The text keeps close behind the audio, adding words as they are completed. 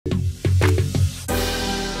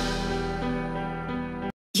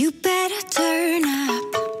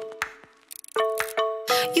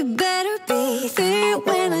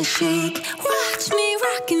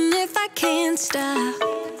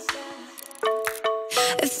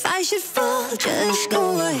I should fall, just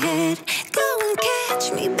go ahead. Go and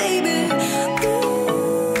catch me, baby.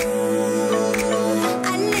 Ooh,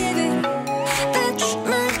 I live it. That's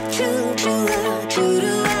my choo-choo-la,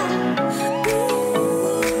 choo-choo-la.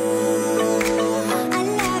 Ooh, I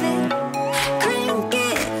love it. Crank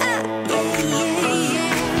it up, yeah, yeah,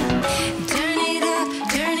 yeah. Turn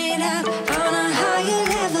it up on a higher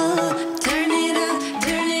level. Turn it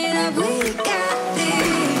up, we got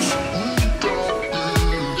this.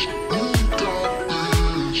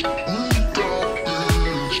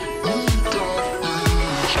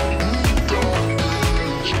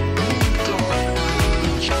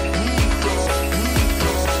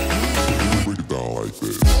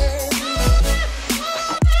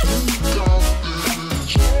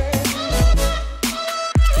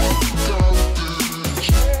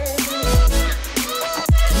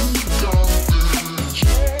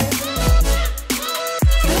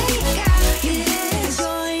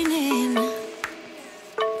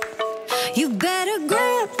 You better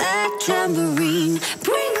grab that tambourine.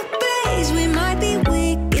 Bring the bass, we might be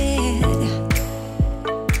wicked.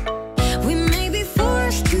 We may be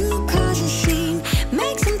forced to cause a scene.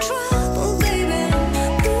 Make some trouble, baby.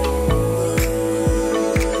 Ooh,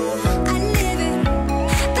 I live it.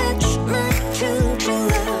 That's my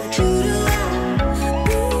choo-choo-la, choo-choo-la.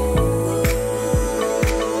 Ooh,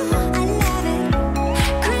 I love it.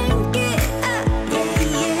 Crank it up, yeah,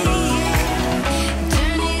 yeah, yeah.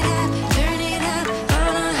 Turn it up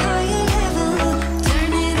on a higher level.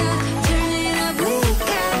 Turn it up, we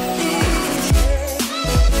got this.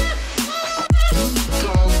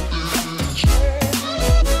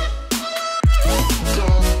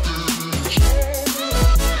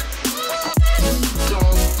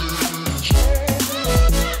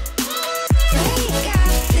 We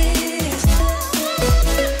got this.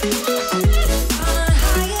 On a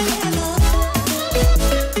higher level. On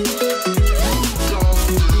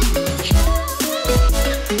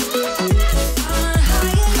a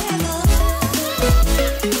higher level. We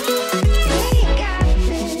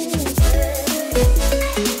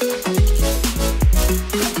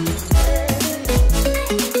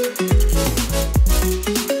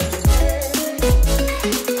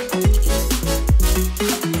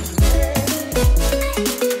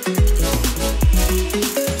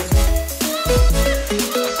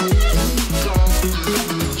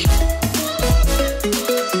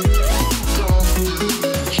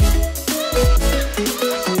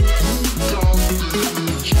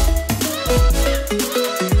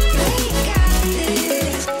got this.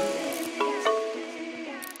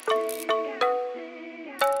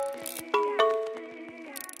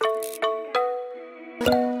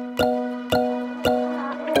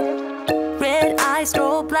 Red eyes,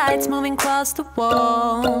 strobe lights moving across the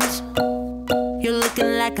walls. You're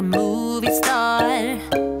looking like a movie star,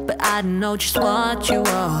 but I don't know just what you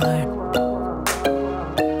are.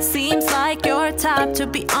 Seems like you're type to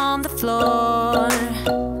be on the floor.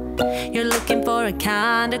 You're looking for a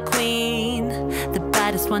kind of queen, the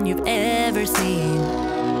baddest one you've ever seen.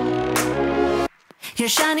 You're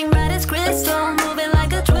shining bright as crystal, moving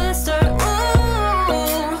like a twister.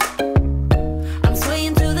 Ooh, I'm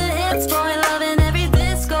swaying to the hits, boy, loving every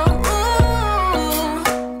disco. Ooh,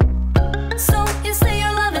 so you say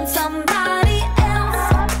you're loving somebody else,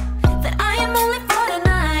 that I am only for the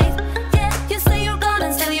night. Yeah, you say you're gone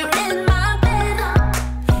and still you're in my bed.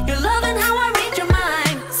 You're loving how I read your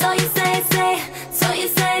mind. So you say, so you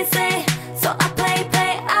say, so I play,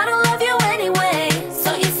 I don't love you anyway.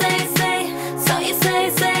 So you say, so you say,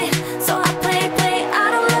 so I play, I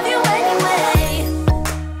don't love you anyway.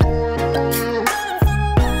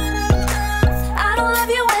 I don't love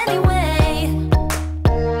you anyway.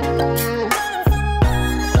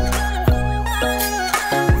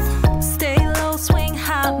 Stay low, swing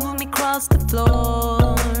high, move me across the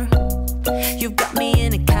floor. You've got me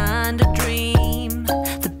in a kind of dream,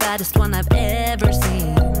 the baddest one I've ever